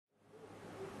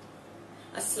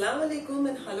अस्सलाम वालेकुम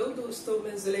and hello दोस्तों,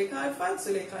 मैं जुलेखा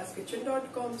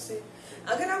ZulekhasKitchen.com से।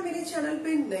 अगर आप मेरे चैनल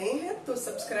पे नए हैं तो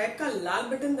सब्सक्राइब का लाल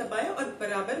बटन दबाएं और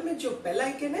बराबर में जो बेल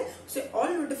आइकन है उसे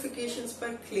ऑल नोटिफिकेशंस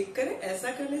पर क्लिक करें।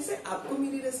 ऐसा करने से आपको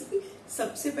मेरी रेसिपी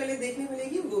सबसे पहले देखने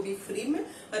मिलेगी, वो भी फ्री में।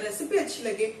 और रेसिपी अच्छी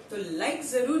लगे तो लाइक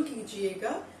जरूर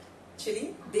कीजिएगा।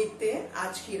 चलिए देखते हैं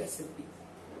आज की रेसिपी।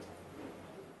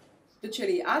 तो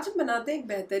चलिए आज हम बनाते हैं एक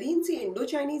बेहतरीन सी इंडो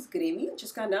चाइनीज ग्रेवी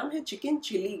जिसका नाम है चिकन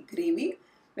चिली ग्रेवी।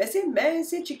 वैसे मैं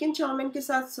इसे चिकन चाउमीन के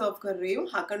साथ सर्व कर रही हूँ,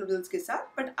 हाक्का नूडल्स के साथ,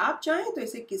 बट आप चाहें तो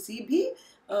इसे किसी भी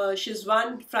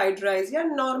शेजवान फ्राइड राइस या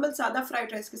नॉर्मल सादा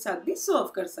फ्राइड राइस के साथ भी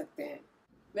सर्व कर सकते हैं।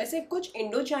 वैसे कुछ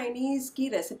इंडो चाइनीज की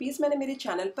रेसिपीज मैंने मेरे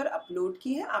चैनल पर अपलोड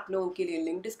की है, आप लोगों के लिए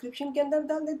लिंक डिस्क्रिप्शन के अंदर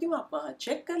डाल देती हूँ, आप वहाँ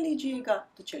चेक कर लीजिएगा।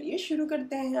 तो चलिए शुरू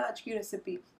करते हैं आज की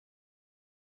रेसिपी।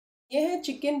 ये है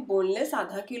चिकन बोनलेस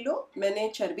आधा किलो। मैंने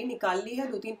चर्बी निकाल ली है,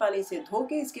 2-3 पानी से धो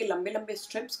के इसके लंबे लंबे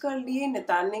स्ट्रिप्स कर लिए।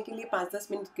 नितारने के लिए 5-10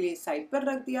 मिनट के लिए साइड पर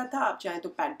रख दिया था। आप चाहें तो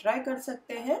पैन ड्राई कर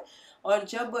सकते हैं। और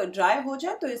जब ड्राई हो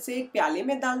जाए तो इसे एक प्याले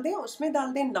में डाल दें। उसमें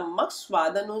डाल दें नमक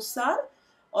स्वाद अनुसार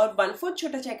और 1/4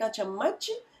 छोटा चाय का चम्मच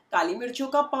काली मिर्चों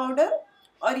का पाउडर।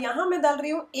 और यहाँ मैं डाल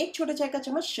रही हूँ 1 छोटा चाय का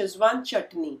चम्मच शेजवान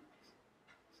चटनी।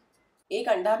 एक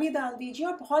अंडा भी डाल दीजिए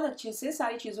और बहुत अच्छे से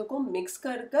सारी चीज़ों को मिक्स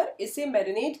कर कर इसे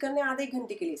मैरिनेट करने आधे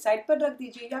घंटे के लिए साइड पर रख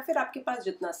दीजिए। या फिर आपके पास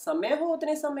जितना समय हो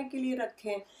उतने समय के लिए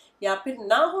रखें, या फिर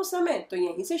ना हो समय तो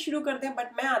यहीं से शुरू कर दें,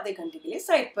 बट मैं आधे घंटे के लिए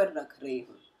साइड पर रख रही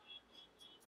हूँ।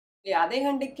 आधे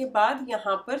घंटे के बाद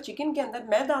यहाँ पर चिकन के अंदर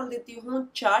मैं डाल देती हूँ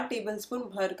 4 टेबलस्पून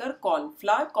भरकर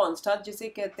कॉर्नफ्लावर, कॉर्नस्टार्च जिसे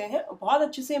कहते हैं। बहुत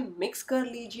अच्छे से मिक्स कर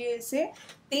लीजिए इसे।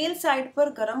 तेल साइड पर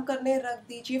गरम करने रख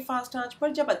दीजिए फास्ट आंच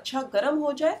पर। जब अच्छा गरम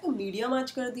हो जाए तो मीडियम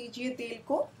आंच कर दीजिए तेल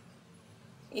को।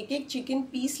 एक एक चिकन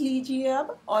पीस लीजिए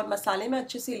अब और मसाले में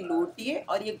अच्छे से लौटिए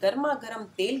और ये गर्मा गर्म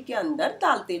तेल के अंदर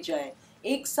डालते जाएं।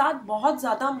 एक साथ बहुत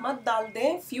ज़्यादा मत डाल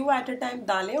दें, फ्यू एट अ टाइम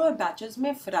डालें और बैचेस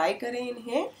में फ्राई करें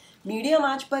इन्हें। मीडियम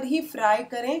आंच पर ही फ्राई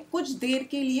करें कुछ देर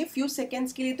के लिए, फ्यू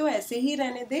सेकेंड्स के लिए तो ऐसे ही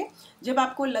रहने दें। जब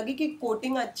आपको लगे कि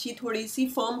कोटिंग अच्छी थोड़ी सी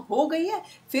फर्म हो गई है,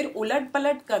 फिर उलट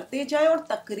पलट करते जाएं और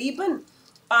तकरीबन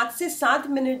 5 से 7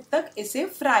 मिनट तक इसे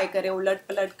फ्राई करें उलट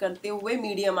पलट करते हुए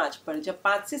मीडियम आंच पर। जब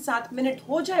 5 से 7 मिनट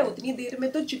हो जाए उतनी देर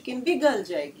में तो चिकन भी गल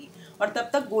जाएगी और तब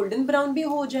तक गोल्डन ब्राउन भी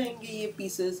हो जाएंगे ये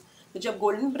पीसेस। तो जब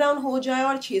गोल्डन ब्राउन हो जाए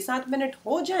और 6-7 मिनट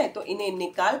हो जाए तो इन्हें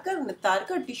निकाल कर नितार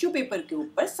कर टिश्यू पेपर के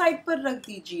ऊपर साइड पर रख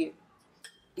दीजिए।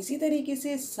 इसी तरीके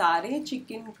से सारे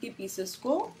चिकन के पीसेस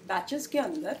को बैचेस के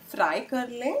अंदर फ्राई कर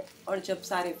लें और जब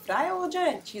सारे फ्राई हो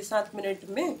जाएं 6-7 मिनट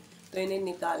में तो इन्हें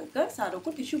निकाल कर सारों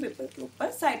को टिश्यू पेपर के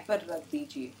ऊपर साइड पर रख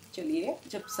दीजिए। चलिए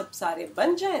जब सब सारे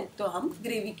बन जाएं तो हम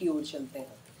ग्रेवी की ओर चलते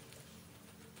हैं।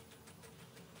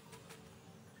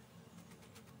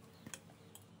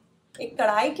 एक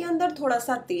कढ़ाई के अंदर थोड़ा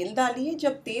सा तेल डालिए।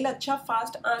 जब तेल अच्छा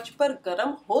फास्ट आंच पर गर्म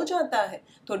हो जाता है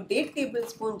तो 1.5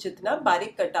 टेबलस्पून जितना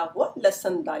बारीक कटा हुआ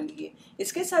लहसुन डालिए।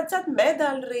 इसके साथ साथ मैं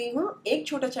डाल रही हूँ 1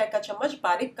 छोटा चाय का चम्मच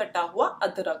बारीक कटा हुआ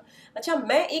अदरक। अच्छा,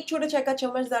 मैं 1 छोटा चाय का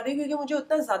चम्मच डाल रही हूँ क्योंकि मुझे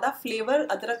उतना ज्यादा फ्लेवर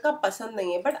अदरक का पसंद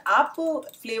नहीं है, बट आप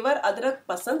फ्लेवर अदरक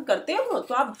पसंद करते हो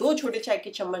तो आप 2 छोटे चाय के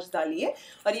चम्मच डालिए।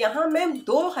 और यहाँ मैं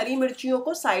 2 हरी मिर्चियों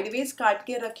को साइडवेज काट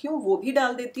के रखी हूँ, वो भी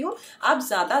डाल देती हूँ। आप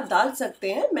ज्यादा डाल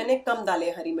सकते हैं, मैंने कम डाले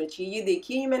हरी मिर्ची। ये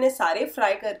देखिए, ये मैंने सारे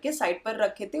फ्राई करके साइड पर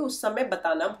रखे थे, उस समय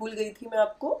बताना भूल गई थी मैं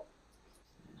आपको।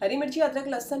 हरी मिर्ची अदरक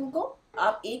लहसुन को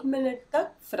आप 1 मिनट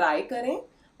तक फ्राई करें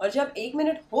और जब 1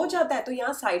 मिनट हो जाता है तो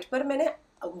यहाँ साइड पर मैंने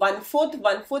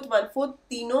 1/4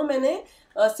 तीनों मैंने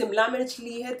शिमला मिर्च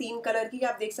ली है 3 कलर की,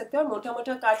 आप देख सकते हो, मोटा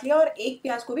मोटा काट लिया और एक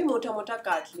प्याज को भी मोटा मोटा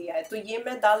काट लिया है। तो ये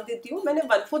मैं डाल देती हूँ। मैंने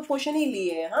 1/4 पोर्शन ही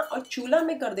लिए है यहाँ और चूल्हा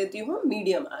में कर देती हूँ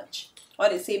मीडियम आंच।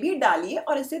 और इसे भी डालिए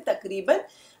और इसे तकरीबन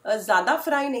ज्यादा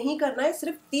फ्राई नहीं करना है,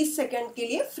 सिर्फ 30 सेकंड के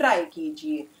लिए फ्राई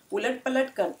कीजिए। उलट पलट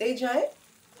करते जाएं।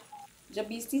 जब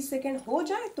 20-30 सेकंड हो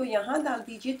जाए तो यहाँ डाल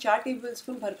दीजिए 4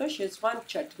 टेबलस्पून भरकर शेजवान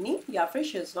चटनी या फिर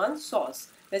शेजवान सॉस।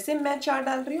 वैसे मैं 4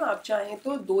 डाल रही हूँ, आप चाहें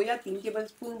तो 2 या 3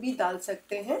 टेबलस्पून भी डाल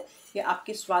सकते हैं, ये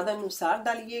आपके स्वाद अनुसार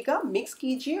डालिएगा। मिक्स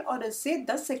कीजिए और इसे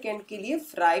 10 सेकंड के लिए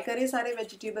फ्राई करें सारे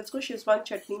वेजिटेबल्स को शेजवान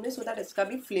चटनी में, सो दैट इसका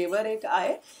भी फ्लेवर एक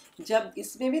आए। जब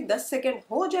इसमें भी 10 सेकंड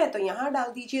हो जाए तो यहाँ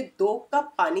डाल दीजिए 2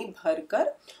 कप पानी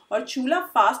भरकर और चूल्हा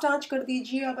फास्ट आंच कर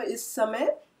दीजिए अब इस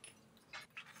समय।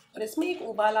 और इसमें एक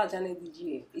उबाल आ जाने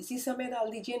दीजिए। इसी समय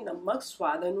डाल दीजिए नमक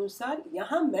स्वाद अनुसार।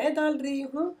 यहाँ मैं डाल रही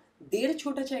हूँ 1.5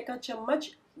 छोटा चाय का चम्मच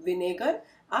विनेगर।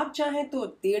 आप चाहें तो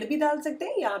 1.5 भी डाल सकते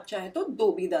हैं या आप चाहें तो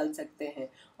 2 भी डाल सकते हैं।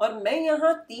 और मैं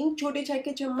यहाँ 3 छोटे चाय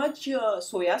के चम्मच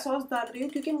सोया सॉस डाल रही हूँ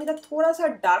क्योंकि मेरा थोड़ा सा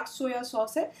डार्क सोया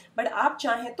सॉस है, बट आप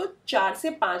चाहें तो 4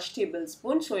 से 5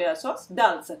 टेबलस्पून सोया सॉस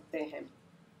डाल सकते हैं।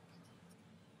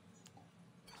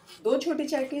 2 छोटी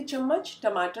चाय के चम्मच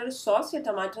टमाटर सॉस या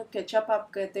टमाटर केचप आप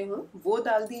कहते हो वो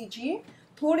डाल दीजिए।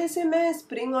 थोड़े से मैं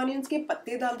स्प्रिंग ऑनियंस के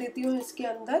पत्ते डाल देती हूँ इसके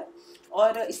अंदर।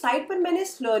 और साइड पर मैंने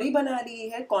स्लरी बना ली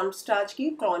है कॉर्न स्टार्च की,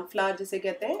 कॉर्नफ्लावर जिसे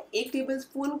कहते हैं। 1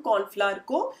 टेबलस्पून कॉर्नफ्लावर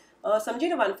को समझिए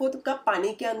ना 1/4 कप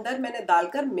पानी के अंदर मैंने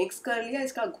डालकर मिक्स कर लिया,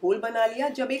 इसका घोल बना लिया।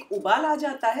 जब एक उबाल आ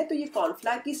जाता है तो ये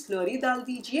कॉर्नफ्लावर की स्लरी डाल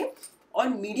दीजिए और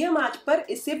मीडियम आंच पर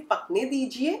इसे पकने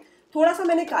दीजिए। थोड़ा सा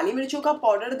मैंने काली मिर्चों का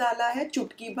पाउडर डाला है,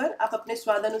 चुटकी भर, आप अपने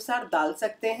स्वाद अनुसार डाल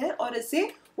सकते हैं और इसे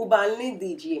उबालने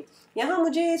दीजिए। यहाँ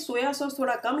मुझे सोया सॉस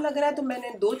थोड़ा कम लग रहा है तो मैंने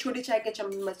 2 छोटे चाय के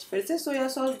चम्मच फिर से सोया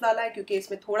सॉस डाला है, क्योंकि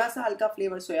इसमें थोड़ा सा हल्का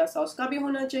फ्लेवर सोया सॉस का भी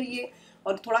होना चाहिए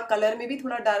और थोड़ा कलर में भी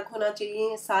थोड़ा डार्क होना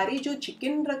चाहिए। सारी जो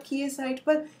चिकन रखी है साइड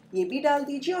पर ये भी डाल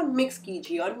दीजिए और मिक्स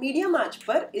कीजिए और मीडियम आंच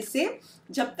पर इसे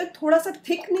जब तक थोड़ा सा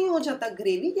थिक नहीं हो जाता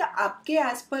ग्रेवी, या आपके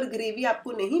एज पर ग्रेवी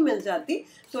आपको नहीं मिल जाती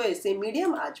तो इसे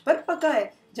मीडियम आंच पर पकाएं।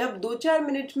 जब 2-4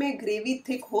 मिनट में ग्रेवी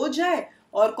थिक हो जाए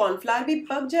और कॉर्नफ्लावर भी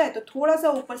पक जाए तो थोड़ा सा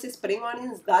ऊपर से स्प्रिंग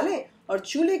ऑनियंस डालें और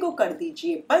चूल्हे को कर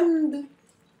दीजिए बंद।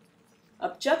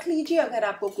 अब चख लीजिए, अगर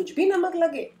आपको कुछ भी नमक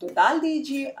लगे तो डाल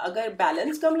दीजिए, अगर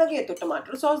बैलेंस कम लगे तो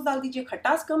टमाटर सॉस डाल दीजिए,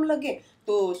 खटास कम लगे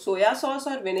तो सोया सॉस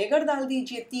और विनेगर डाल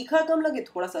दीजिए, तीखा कम लगे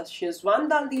थोड़ा सा शेजवान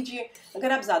डाल दीजिए।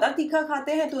 अगर आप ज़्यादा तीखा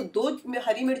खाते हैं तो 2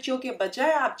 हरी मिर्चियों के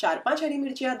बजाय आप 4-5 हरी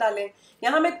मिर्चियाँ डालें।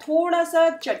 यहाँ मैं थोड़ा सा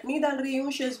चटनी डाल रही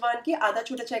हूँ शेजवान की, आधा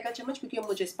छोटा चाय का चम्मच, क्योंकि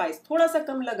मुझे स्पाइस थोड़ा सा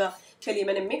कम लगा। चलिए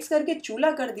मैंने मिक्स करके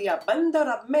चूल्हा कर दिया बंद और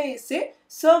अब मैं इसे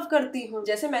सर्व करती हूँ।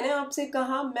 जैसे मैंने आपसे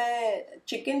कहा मैं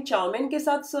चिकन चाउमीन के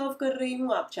साथ सर्व कर रही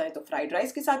हूँ, आप चाहे तो फ्राइड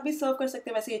राइस के साथ भी सर्व कर सकते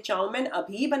हैं। वैसे ये चाउमीन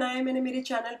अभी बनाया है मैंने मेरे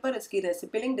चैनल पर, इसकी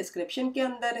रेसिपी लिंक डिस्क्रिप्शन के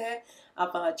अंदर है,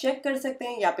 आप वहाँ चेक कर सकते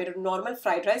हैं, या फिर नॉर्मल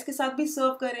फ्राइड राइस के साथ भी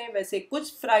सर्व करें। वैसे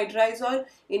कुछ फ्राइड राइस और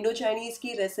इंडो चाइनीज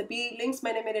की रेसिपी लिंक्स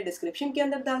मैंने मेरे डिस्क्रिप्शन के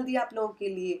अंदर डाल दिया आप लोगों के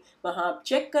लिए, वहाँ आप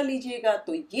चेक कर लीजिएगा।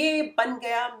 तो ये बन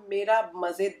गया मेरा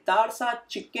मज़ेदार सा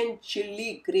चिकन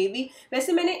चिल्ली ग्रेवी।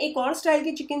 वैसे मैंने एक और स्टाइल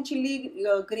की चिकन चिल्ली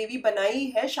ग्रेवी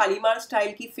बनाई है, शालीमार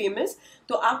स्टाइल की फेमस,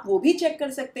 तो आप वो भी चेक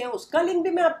कर सकते हैं, उसका लिंक भी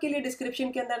मैं आपके लिए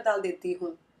डिस्क्रिप्शन के अंदर डाल देती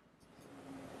हूँ।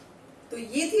 तो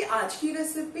ये थी आज की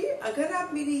रेसिपी। अगर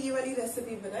आप मेरी ये वाली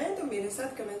रेसिपी बनाएं तो मेरे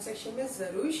साथ कमेंट सेक्शन में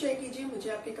जरूर शेयर कीजिए, मुझे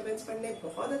आपके कमेंट्स पढ़ने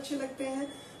बहुत अच्छे लगते हैं।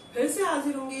 फिर से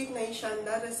हाजिर होंगी एक नई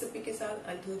शानदार रेसिपी के साथ।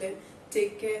 अंटिल देन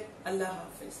टेक केयर, अल्लाह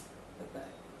हाफिज,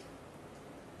 बाय।